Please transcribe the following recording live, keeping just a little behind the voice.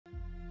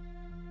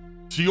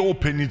So your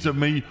opinions of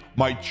me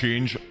might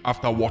change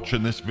after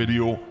watching this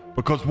video,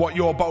 because what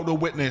you're about to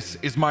witness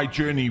is my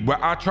journey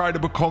where I try to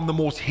become the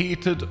most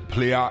hated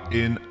player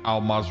in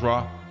Al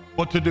Mazrah.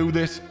 But to do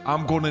this,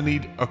 I'm going to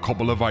need a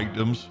couple of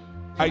items.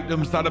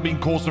 Items that have been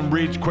causing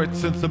rage quits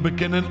since the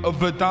beginning of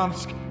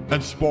Verdansk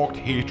and sparked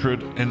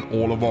hatred in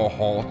all of our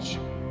hearts.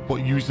 But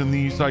using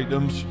these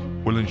items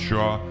will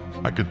ensure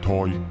I can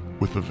toy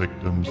with the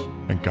victims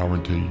and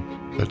guarantee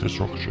their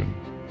destruction.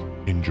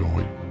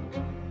 Enjoy.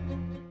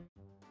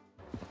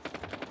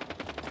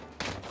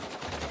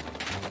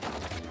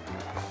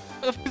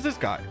 What the f is this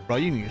guy? Bro,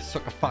 you need to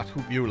suck a fat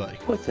hoop, you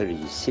like. What are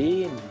you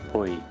saying,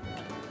 boy?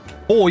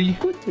 Boy?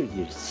 What are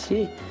you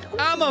saying?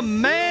 I'm a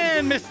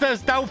man, Mr.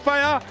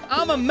 Stoutfire.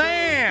 I'm a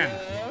man.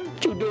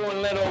 What you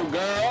doing, little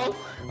girl?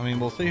 I mean,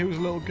 we'll see who's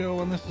a little girl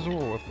when this is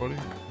all with, buddy.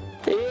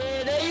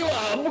 Yeah, there you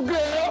are, I'm a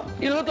girl.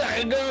 You look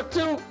like a girl,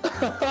 too.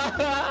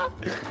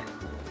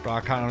 Bro,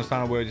 I can't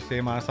understand a word you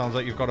say, man. It sounds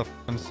like you've got a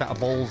f***ing set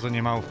of balls in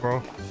your mouth,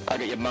 bro. I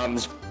got your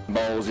mum's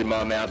balls in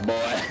my mouth,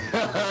 boy.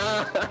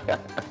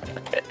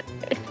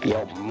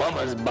 Your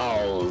mama's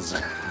balls.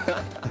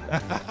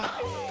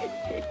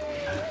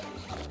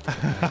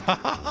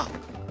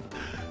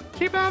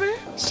 Hey, baby.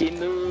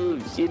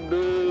 Shindu.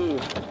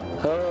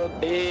 Oh,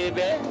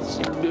 baby.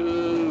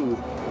 Shindu.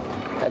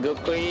 I go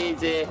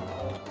crazy.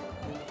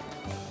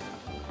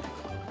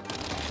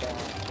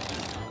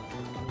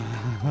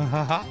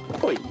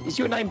 Boy, is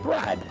your name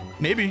Brad?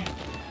 Maybe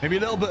a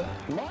little bit.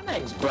 My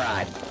name's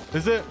Brad.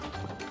 Is it?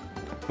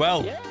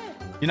 Well, Yeah.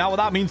 you know what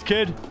that means,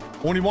 kid.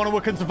 Only one of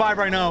us can survive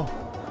right now.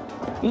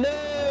 No.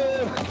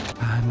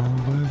 I'm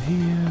over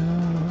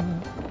here.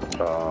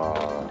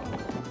 Oh.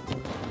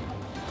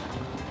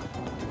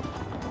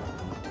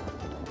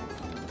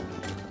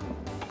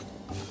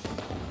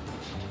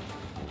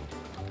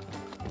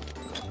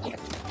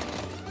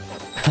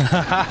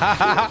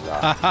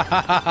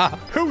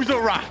 Who's a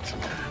rat?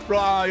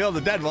 Right, you're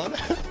the dead one.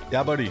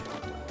 Yeah, buddy.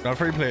 Got a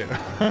free plate.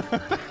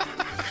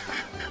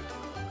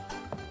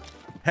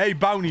 Hey,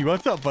 Bounty,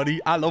 what's up,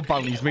 buddy? I love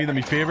bounties. Made them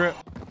my favorite.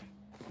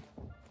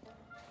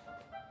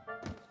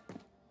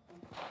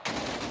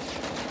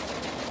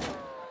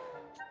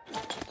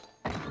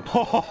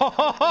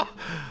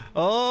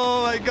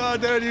 Oh my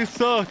god, dude, you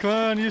suck,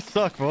 man. You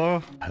suck,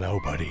 bro. Hello,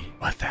 buddy.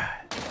 What's that?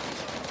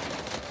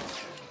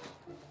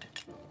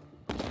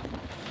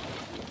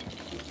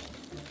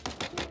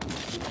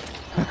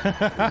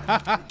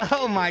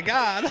 Oh my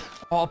god.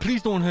 Oh,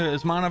 please don't hurt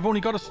us, man. I've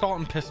only got a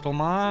starting pistol,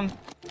 man.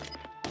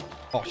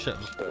 Oh shit,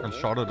 just fucking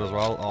shot it as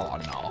well. Oh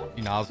no.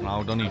 He knows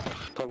now, doesn't he?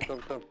 Come.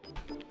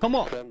 Come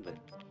on. Friendly.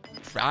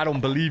 I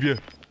don't believe you.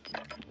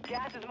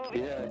 Gas is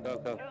moving. Yeah,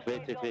 go.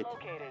 Wait. Located.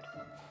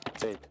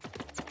 Wait.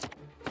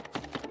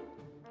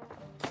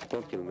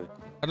 Don't kill me.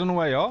 I don't know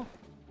where you are.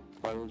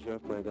 I will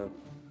drop my gun.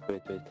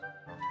 Wait.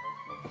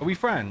 Are we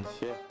friends?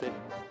 Yeah,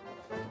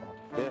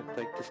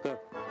 take this gun.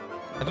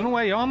 I don't know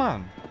where you are,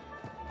 man.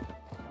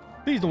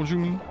 Please don't shoot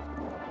me.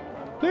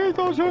 Please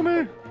don't shoot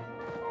me.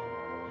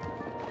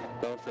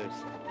 Downstairs.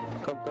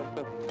 Come. No,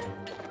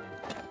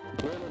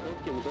 don't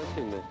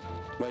kill me.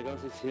 My gun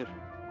is here.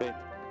 Wait.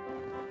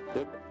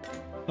 Yep.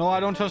 No, I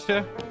don't trust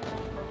you.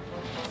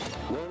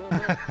 No.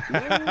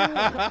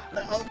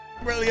 Oh,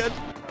 brilliant.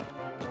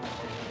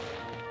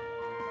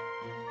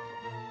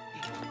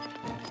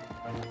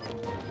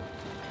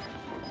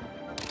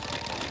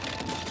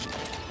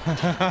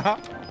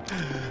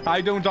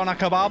 I don't Donna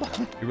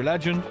Kebab. You're a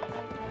legend.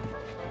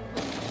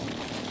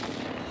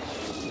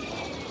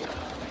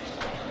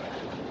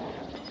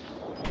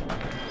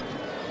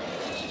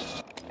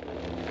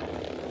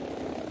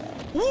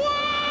 What?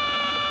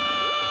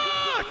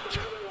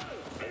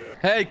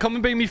 Hey, come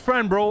and be my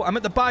friend, bro. I'm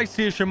at the buy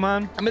station,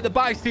 man. I'm at the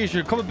buy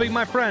station. Come and be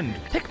my friend.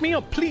 Pick me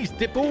up, please,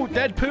 Dippo.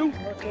 Dead poo.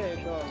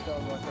 Okay, go.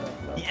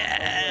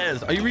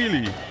 Yes. Are you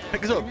really?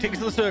 Pick us up. Take us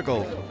to the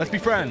circle. Let's be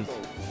friends.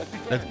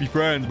 Let's be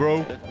friends,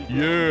 bro.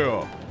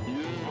 Yeah.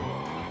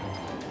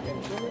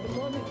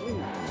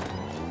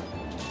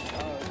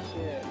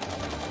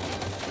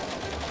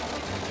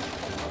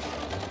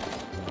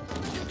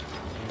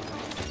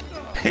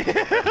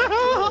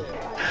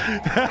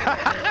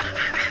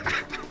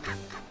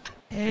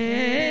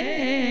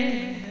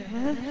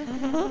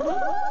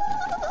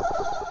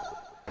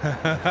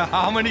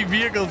 How many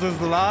vehicles is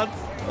the lads?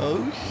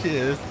 Oh shit,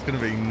 this is gonna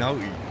be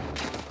naughty.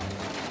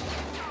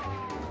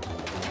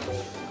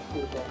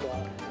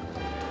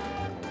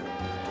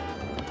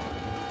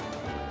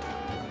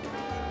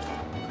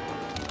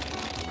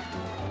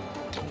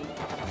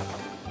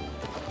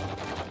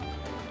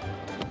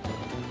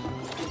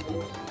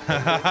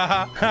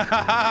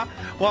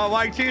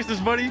 Why chase us,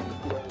 buddy?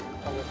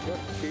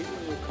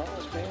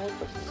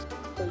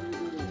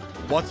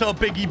 What's up,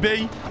 Biggie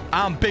B?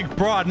 I'm Big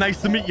Broad.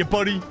 Nice to meet you,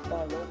 buddy.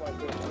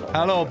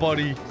 Hello,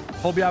 buddy.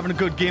 Hope you're having a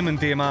good gaming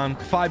day, man.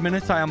 5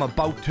 minutes, I am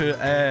about to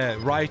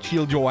riot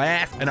shield your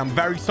ass, and I'm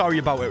very sorry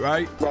about it,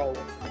 right? Bro,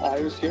 are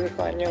you serious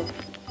right now?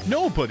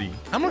 No, buddy.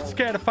 I'm not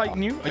scared of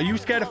fighting you. Are you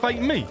scared of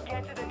fighting me?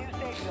 Get to the new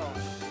safe zone.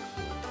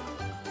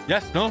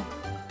 Yes, no?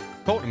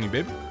 Talk to me,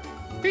 baby.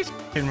 He's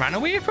f***ing ran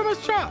away from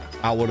us, chat.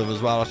 I would have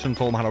as well. I shouldn't have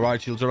told him how to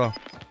riot shields or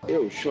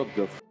Yo, shut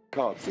the f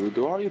up, dude.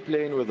 Why are you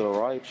playing with a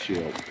riot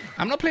shield?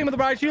 I'm not playing with the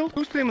riot shield.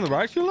 Who's playing with the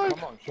riot shield, like?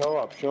 Come on, show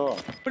up, show up.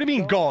 What do you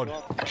mean, God?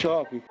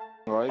 Show up, you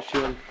riot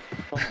shield.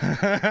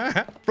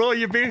 Bro,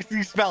 you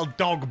basically spelled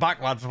dog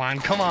backwards, man.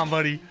 Come on,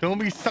 buddy. Don't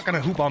be sucking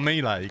a hoop on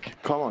me, like.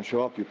 Come on,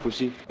 show up, you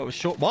pussy. Oh,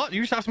 what?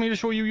 You just asked me to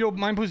show you your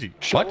mine pussy.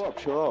 Show What? up,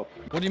 show up.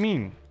 What do you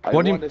mean? I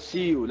What do want you... to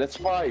see you. Let's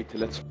fight.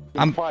 Let's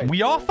fight.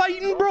 We are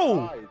fighting,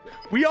 bro. Fight.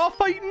 We are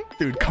fighting.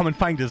 Dude, come and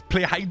find us.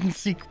 Play hide and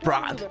seek,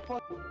 Brad.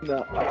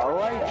 A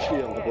riot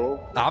shield, bro.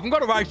 I haven't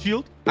got a riot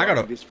shield. I got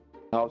a... This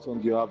house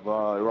and you have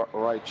a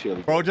riot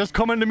shield. Bro, just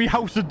come into me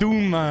house of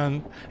doom,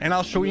 man. And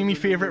I'll show you my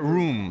favorite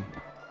room.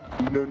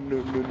 No.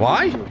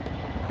 Why? No.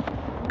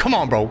 Come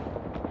on, bro.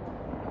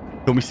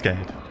 Don't be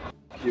scared.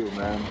 You,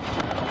 man.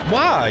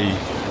 Why?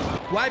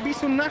 Why be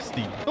so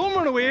nasty? Don't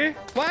run away.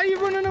 Why are you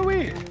running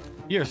away?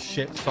 You're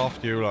shit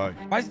soft, you like.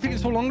 Why is it taking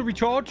so long to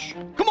recharge?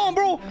 Come on,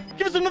 bro.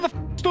 Give us another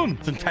stun.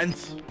 It's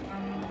intense.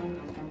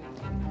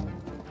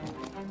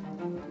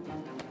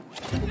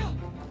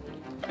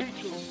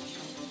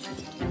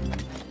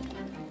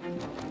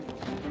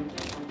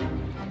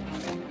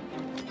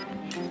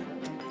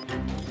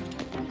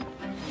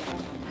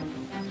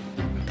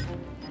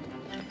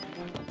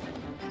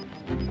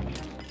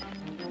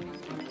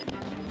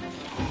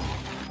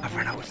 I've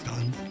run out of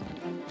stuns.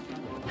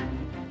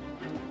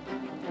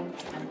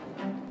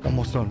 One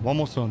more stun. One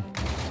more stun.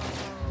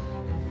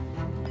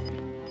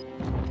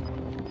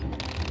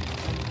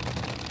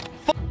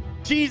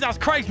 Jesus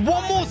Christ.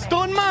 One more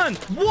stun, man.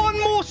 One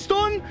more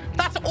stun.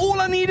 That's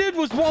all I needed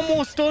was one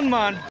more stun,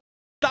 man.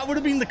 That would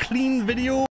have been the clean video.